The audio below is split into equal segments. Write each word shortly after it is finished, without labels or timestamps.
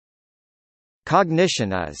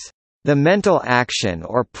Cognition is the mental action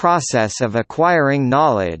or process of acquiring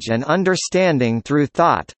knowledge and understanding through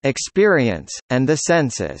thought, experience, and the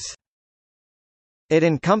senses. It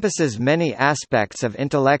encompasses many aspects of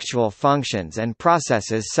intellectual functions and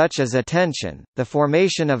processes such as attention, the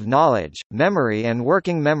formation of knowledge, memory and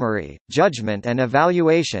working memory, judgment and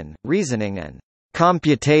evaluation, reasoning and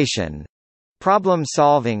computation,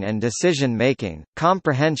 problem-solving and decision-making,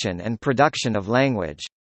 comprehension and production of language.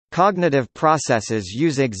 Cognitive processes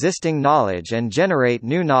use existing knowledge and generate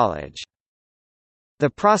new knowledge. The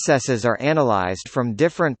processes are analyzed from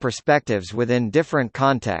different perspectives within different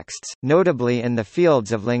contexts, notably in the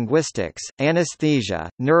fields of linguistics, anesthesia,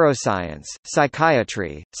 neuroscience,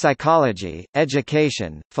 psychiatry, psychology,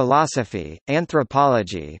 education, philosophy,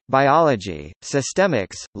 anthropology, biology,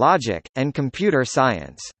 systemics, logic, and computer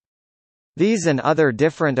science. These and other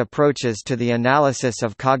different approaches to the analysis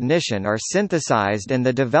of cognition are synthesized in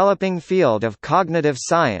the developing field of cognitive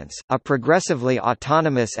science, a progressively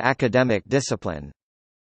autonomous academic discipline.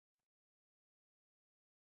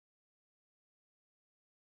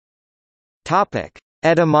 Topic: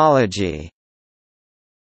 Etymology.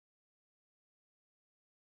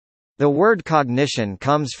 The word cognition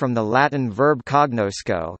comes from the Latin verb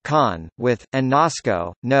cognosco, con, with, and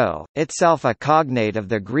nosco, know, itself a cognate of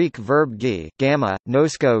the Greek verb gi, gamma,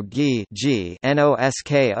 nosco gi,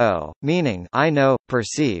 nosko, meaning I know,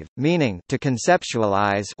 perceive, meaning to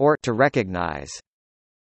conceptualize or to recognize.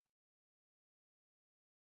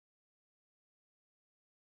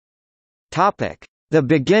 Topic: The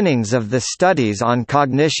beginnings of the studies on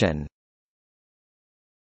cognition.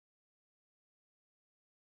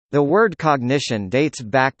 The word cognition dates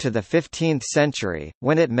back to the 15th century,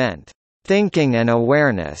 when it meant thinking and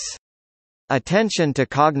awareness. Attention to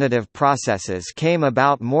cognitive processes came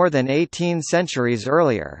about more than 18 centuries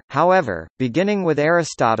earlier, however, beginning with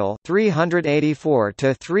Aristotle 384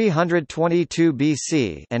 to 322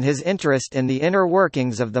 BC and his interest in the inner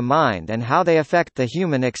workings of the mind and how they affect the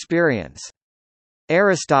human experience.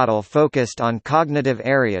 Aristotle focused on cognitive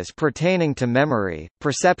areas pertaining to memory,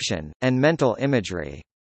 perception, and mental imagery.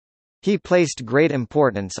 He placed great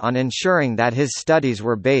importance on ensuring that his studies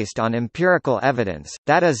were based on empirical evidence,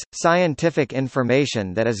 that is, scientific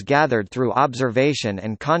information that is gathered through observation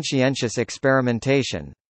and conscientious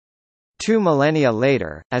experimentation. 2 millennia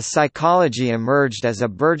later, as psychology emerged as a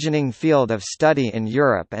burgeoning field of study in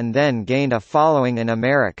Europe and then gained a following in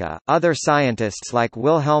America, other scientists like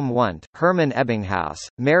Wilhelm Wundt, Hermann Ebbinghaus,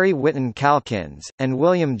 Mary Whiton Calkins, and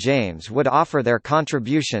William James would offer their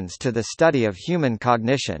contributions to the study of human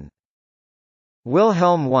cognition.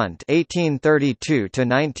 Wilhelm Wundt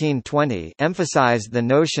 (1832–1920) emphasized the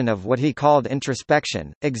notion of what he called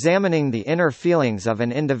introspection, examining the inner feelings of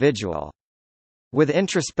an individual. With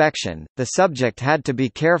introspection, the subject had to be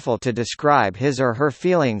careful to describe his or her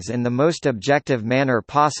feelings in the most objective manner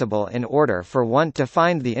possible in order for one to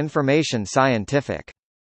find the information scientific.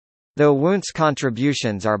 Though Wundt's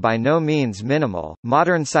contributions are by no means minimal,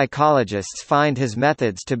 modern psychologists find his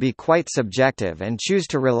methods to be quite subjective and choose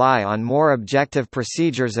to rely on more objective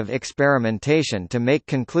procedures of experimentation to make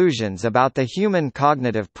conclusions about the human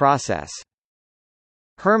cognitive process.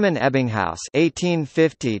 Hermann Ebbinghaus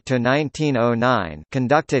 (1850–1909)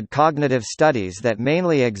 conducted cognitive studies that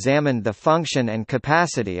mainly examined the function and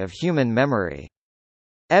capacity of human memory.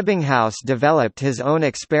 Ebbinghaus developed his own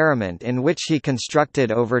experiment in which he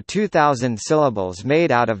constructed over 2,000 syllables made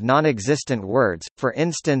out of non-existent words, for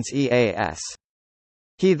instance EAS.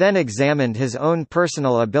 He then examined his own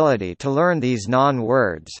personal ability to learn these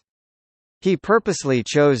non-words. He purposely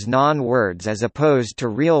chose non-words as opposed to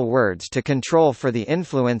real words to control for the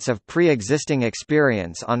influence of pre-existing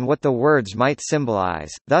experience on what the words might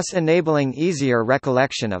symbolize, thus enabling easier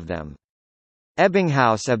recollection of them.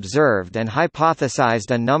 Ebbinghaus observed and hypothesized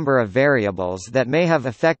a number of variables that may have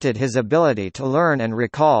affected his ability to learn and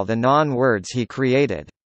recall the non-words he created.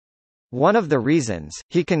 One of the reasons,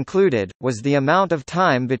 he concluded, was the amount of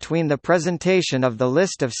time between the presentation of the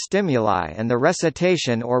list of stimuli and the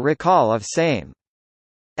recitation or recall of same.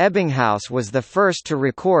 Ebbinghaus was the first to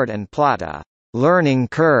record and plot a learning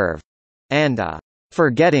curve and a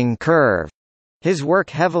forgetting curve. His work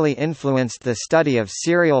heavily influenced the study of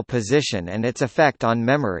serial position and its effect on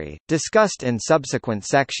memory, discussed in subsequent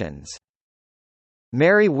sections.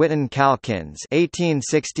 Mary Whiton Calkins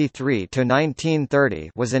 (1863–1930)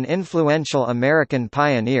 was an influential American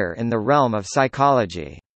pioneer in the realm of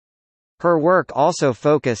psychology. Her work also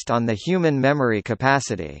focused on the human memory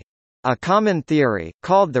capacity. A common theory,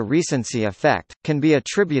 called the recency effect, can be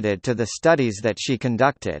attributed to the studies that she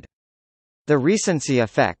conducted. The recency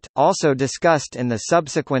effect, also discussed in the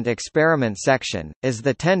subsequent experiment section, is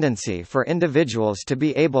the tendency for individuals to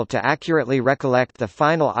be able to accurately recollect the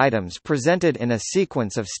final items presented in a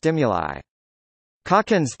sequence of stimuli.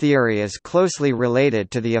 Cochrana's theory is closely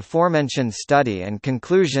related to the aforementioned study and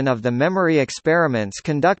conclusion of the memory experiments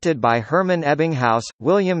conducted by Hermann Ebbinghaus.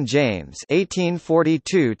 William James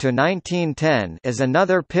 (1842–1910) is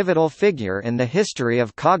another pivotal figure in the history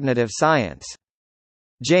of cognitive science.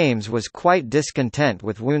 James was quite discontent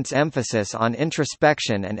with Wundt's emphasis on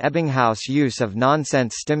introspection and Ebbinghaus' use of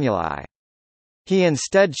nonsense stimuli. He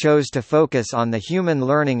instead chose to focus on the human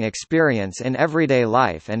learning experience in everyday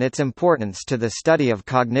life and its importance to the study of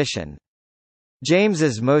cognition.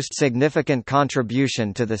 James's most significant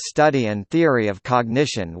contribution to the study and theory of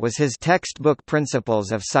cognition was his textbook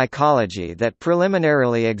Principles of Psychology that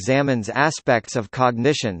preliminarily examines aspects of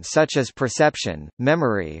cognition such as perception,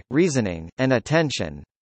 memory, reasoning, and attention.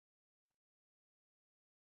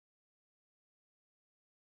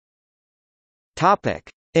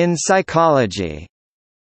 In psychology.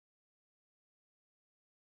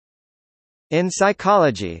 In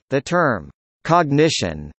psychology, the term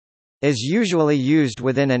cognition is usually used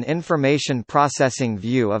within an information processing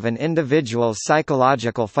view of an individual's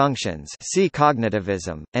psychological functions. See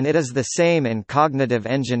cognitivism, and it is the same in cognitive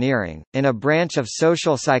engineering. In a branch of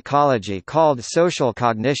social psychology called social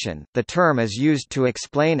cognition, the term is used to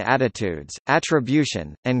explain attitudes,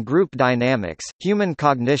 attribution, and group dynamics. Human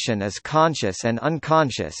cognition is conscious and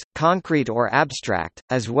unconscious, concrete or abstract,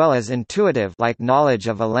 as well as intuitive like knowledge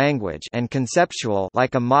of a language and conceptual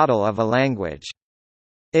like a model of a language.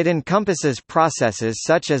 It encompasses processes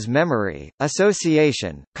such as memory,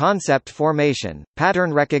 association, concept formation,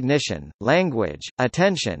 pattern recognition, language,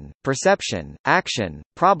 attention, perception, action,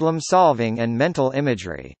 problem solving and mental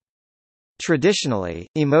imagery. Traditionally,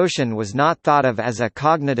 emotion was not thought of as a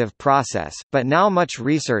cognitive process, but now much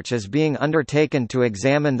research is being undertaken to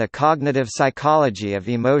examine the cognitive psychology of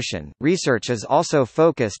emotion. Research is also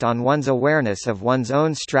focused on one's awareness of one's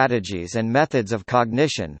own strategies and methods of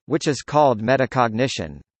cognition, which is called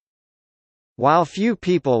metacognition. While few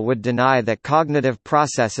people would deny that cognitive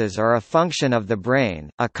processes are a function of the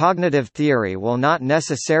brain, a cognitive theory will not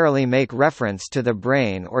necessarily make reference to the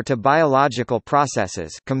brain or to biological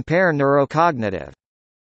processes. Compare neurocognitive.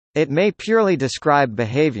 It may purely describe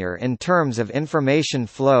behavior in terms of information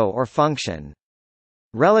flow or function.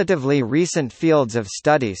 Relatively recent fields of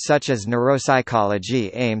study such as neuropsychology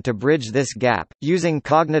aim to bridge this gap, using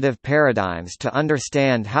cognitive paradigms to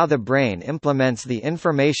understand how the brain implements the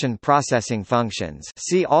information processing functions,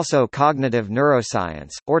 see also cognitive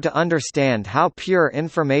neuroscience, or to understand how pure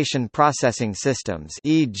information processing systems,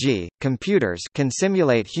 e.g., computers, can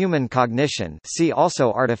simulate human cognition, see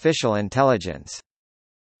also artificial intelligence.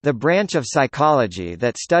 The branch of psychology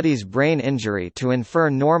that studies brain injury to infer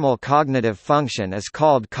normal cognitive function is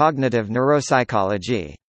called cognitive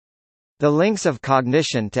neuropsychology. The links of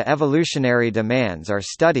cognition to evolutionary demands are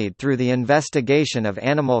studied through the investigation of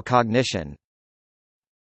animal cognition.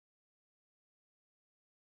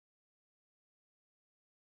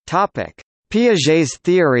 Piaget's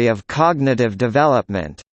theory of cognitive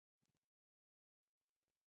development.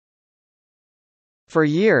 For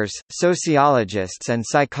years, sociologists and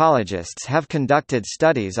psychologists have conducted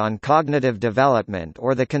studies on cognitive development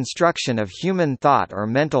or the construction of human thought or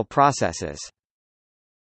mental processes.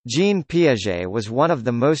 Jean Piaget was one of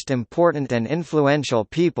the most important and influential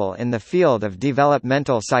people in the field of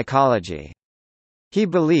developmental psychology. He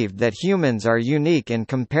believed that humans are unique in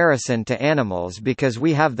comparison to animals because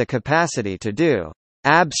we have the capacity to do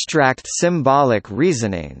abstract symbolic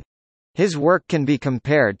reasoning. His work can be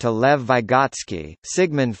compared to Lev Vygotsky,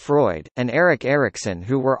 Sigmund Freud, and Erik Erikson,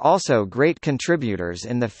 who were also great contributors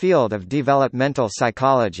in the field of developmental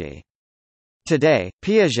psychology. Today,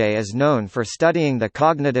 Piaget is known for studying the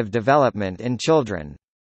cognitive development in children.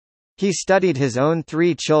 He studied his own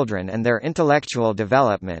 3 children and their intellectual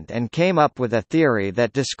development and came up with a theory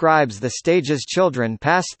that describes the stages children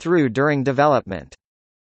pass through during development.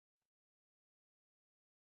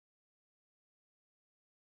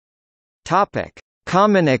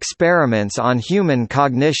 Common experiments on human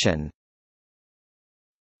cognition.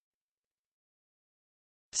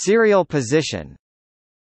 Serial position.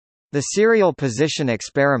 The serial position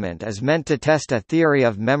experiment is meant to test a theory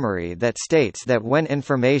of memory that states that when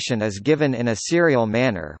information is given in a serial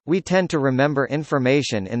manner, we tend to remember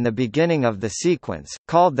information in the beginning of the sequence,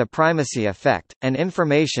 called the primacy effect, and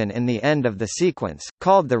information in the end of the sequence,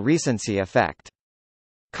 called the recency effect.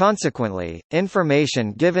 Consequently,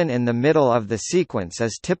 information given in the middle of the sequence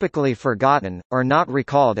is typically forgotten, or not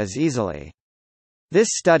recalled as easily. This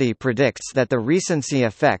study predicts that the recency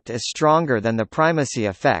effect is stronger than the primacy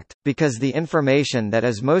effect, because the information that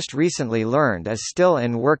is most recently learned is still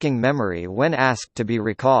in working memory when asked to be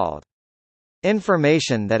recalled.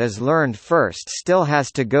 Information that is learned first still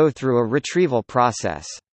has to go through a retrieval process.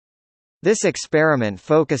 This experiment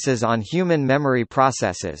focuses on human memory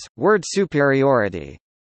processes, word superiority.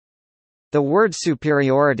 The word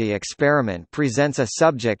superiority experiment presents a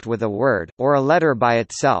subject with a word, or a letter by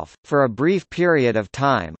itself, for a brief period of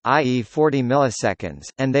time, i.e. 40 milliseconds,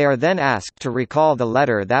 and they are then asked to recall the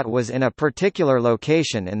letter that was in a particular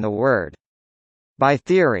location in the word. By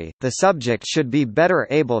theory, the subject should be better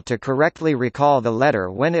able to correctly recall the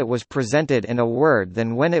letter when it was presented in a word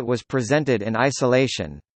than when it was presented in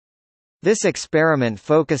isolation. This experiment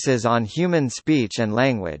focuses on human speech and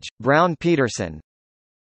language. Brown-Peterson.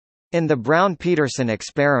 In the Brown-Peterson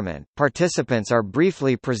experiment, participants are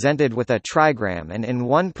briefly presented with a trigram, and in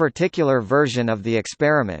one particular version of the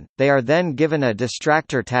experiment, they are then given a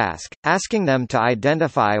distractor task, asking them to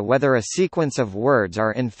identify whether a sequence of words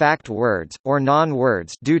are in fact words, or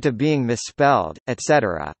non-words due to being misspelled,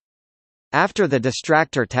 etc. After the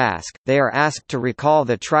distractor task, they are asked to recall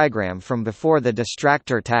the trigram from before the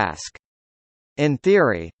distractor task. In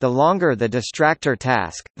theory, the longer the distractor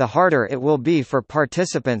task, the harder it will be for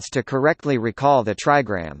participants to correctly recall the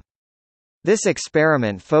trigram. This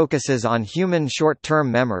experiment focuses on human short-term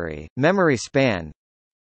memory, memory span.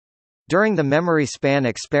 During the memory span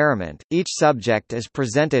experiment, each subject is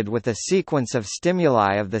presented with a sequence of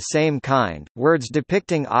stimuli of the same kind, words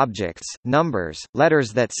depicting objects, numbers,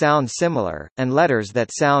 letters that sound similar, and letters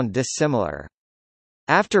that sound dissimilar.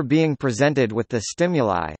 After being presented with the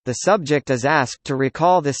stimuli, the subject is asked to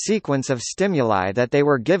recall the sequence of stimuli that they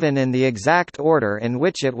were given in the exact order in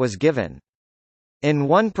which it was given. In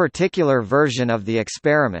one particular version of the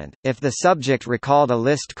experiment, if the subject recalled a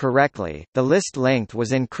list correctly, the list length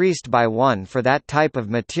was increased by 1 for that type of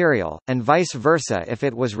material, and vice versa if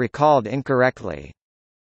it was recalled incorrectly.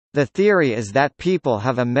 The theory is that people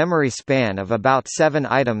have a memory span of about 7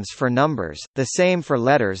 items for numbers, the same for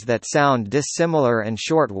letters that sound dissimilar and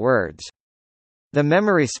short words. The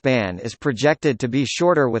memory span is projected to be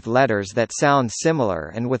shorter with letters that sound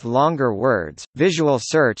similar and with longer words. Visual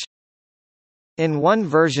search. In one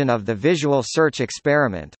version of the visual search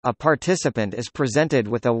experiment, a participant is presented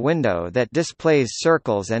with a window that displays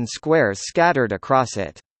circles and squares scattered across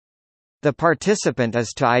it. The participant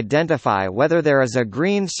is to identify whether there is a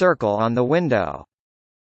green circle on the window.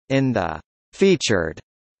 In the featured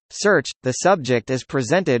search, the subject is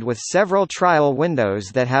presented with several trial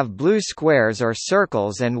windows that have blue squares or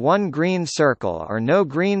circles and one green circle or no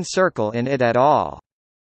green circle in it at all.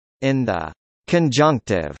 In the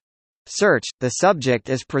conjunctive search, the subject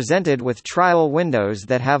is presented with trial windows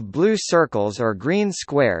that have blue circles or green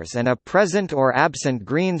squares and a present or absent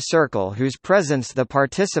green circle whose presence the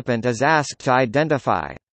participant is asked to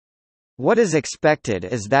identify. What is expected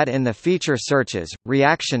is that in the feature searches,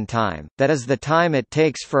 reaction time, that is the time it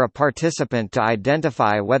takes for a participant to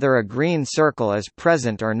identify whether a green circle is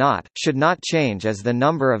present or not, should not change as the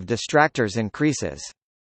number of distractors increases.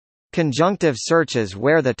 Conjunctive searches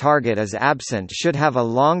where the target is absent should have a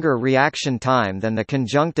longer reaction time than the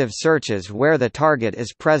conjunctive searches where the target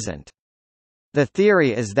is present. The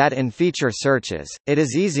theory is that in feature searches, it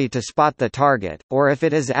is easy to spot the target, or if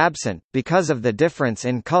it is absent, because of the difference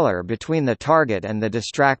in color between the target and the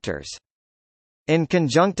distractors. In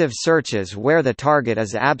conjunctive searches where the target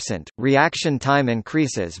is absent, reaction time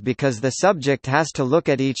increases because the subject has to look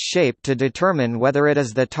at each shape to determine whether it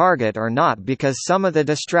is the target or not, because some of the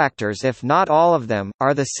distractors, if not all of them,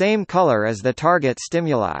 are the same color as the target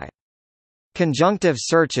stimuli. Conjunctive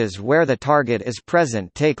searches where the target is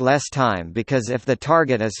present take less time because if the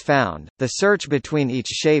target is found, the search between each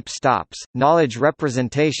shape stops. Knowledge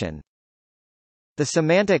representation. The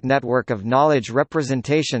semantic network of knowledge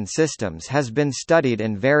representation systems has been studied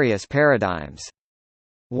in various paradigms.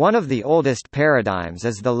 One of the oldest paradigms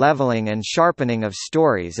is the leveling and sharpening of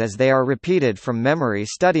stories as they are repeated from memory,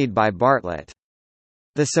 studied by Bartlett.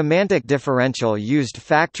 The semantic differential used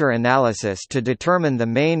factor analysis to determine the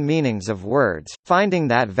main meanings of words, finding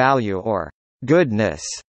that value or goodness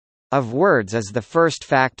of words is the first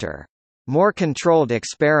factor. More controlled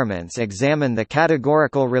experiments examine the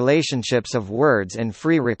categorical relationships of words in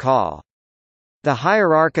free recall. The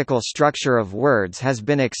hierarchical structure of words has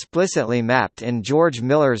been explicitly mapped in George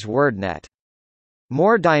Miller's WordNet.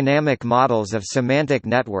 More dynamic models of semantic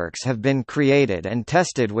networks have been created and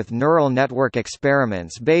tested with neural network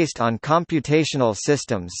experiments based on computational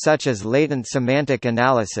systems such as latent semantic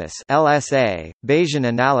analysis (LSA), Bayesian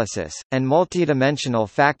analysis, and multidimensional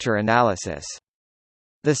factor analysis.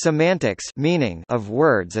 The semantics meaning of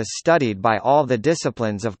words is studied by all the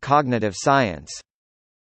disciplines of cognitive science.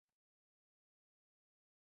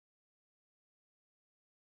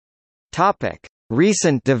 Topic: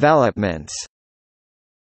 Recent developments.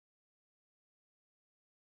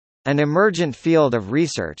 An emergent field of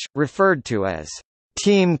research, referred to as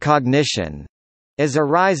team cognition, is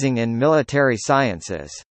arising in military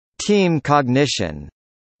sciences. Team cognition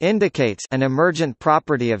indicates an emergent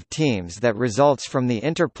property of teams that results from the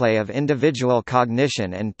interplay of individual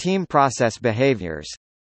cognition and team process behaviors.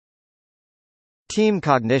 Team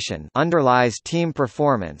cognition underlies team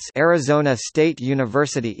performance. Arizona State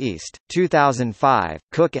University East, 2005,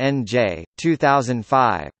 Cook N.J.,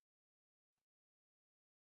 2005.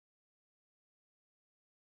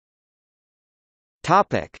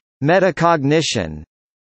 Topic: Metacognition.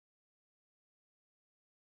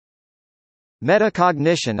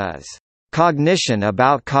 Metacognition is cognition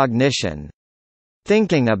about cognition,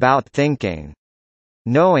 thinking about thinking,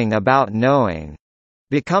 knowing about knowing,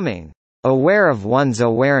 becoming aware of one's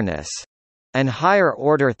awareness, and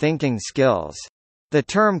higher-order thinking skills. The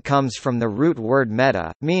term comes from the root word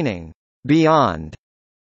meta, meaning beyond.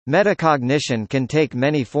 Metacognition can take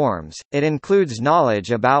many forms. It includes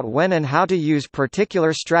knowledge about when and how to use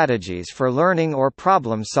particular strategies for learning or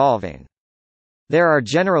problem solving. There are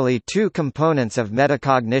generally two components of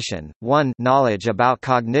metacognition: 1, knowledge about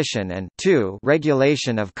cognition, and 2,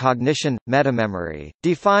 regulation of cognition. Metamemory,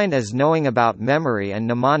 defined as knowing about memory and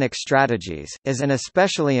mnemonic strategies, is an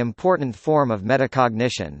especially important form of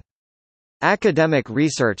metacognition. Academic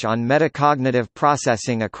research on metacognitive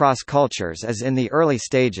processing across cultures is in the early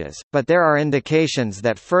stages, but there are indications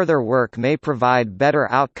that further work may provide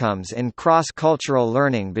better outcomes in cross-cultural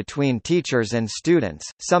learning between teachers and students.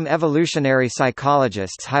 Some evolutionary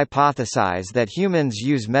psychologists hypothesize that humans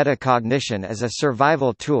use metacognition as a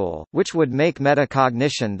survival tool, which would make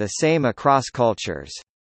metacognition the same across cultures.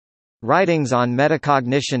 Writings on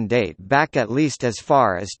metacognition date back at least as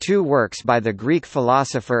far as two works by the Greek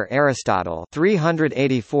philosopher Aristotle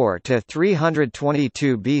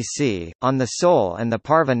 384–322 BC, on the soul and the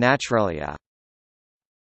parva naturalia.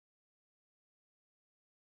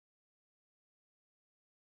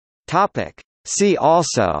 See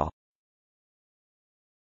also: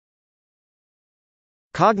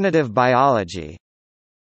 cognitive biology,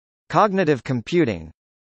 cognitive computing,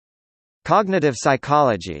 cognitive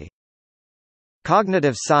psychology,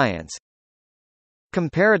 cognitive science,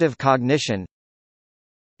 comparative cognition,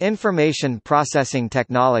 information processing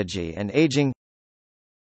technology and aging,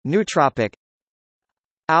 nootropic.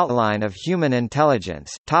 Outline of human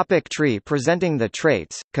intelligence. Topic: tree presenting the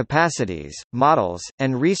traits, capacities, models,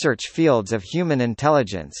 and research fields of human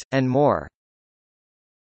intelligence, and more.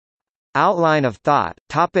 Outline of thought.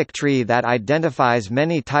 Topic: tree that identifies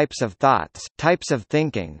many types of thoughts, types of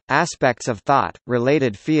thinking, aspects of thought,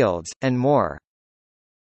 related fields, and more.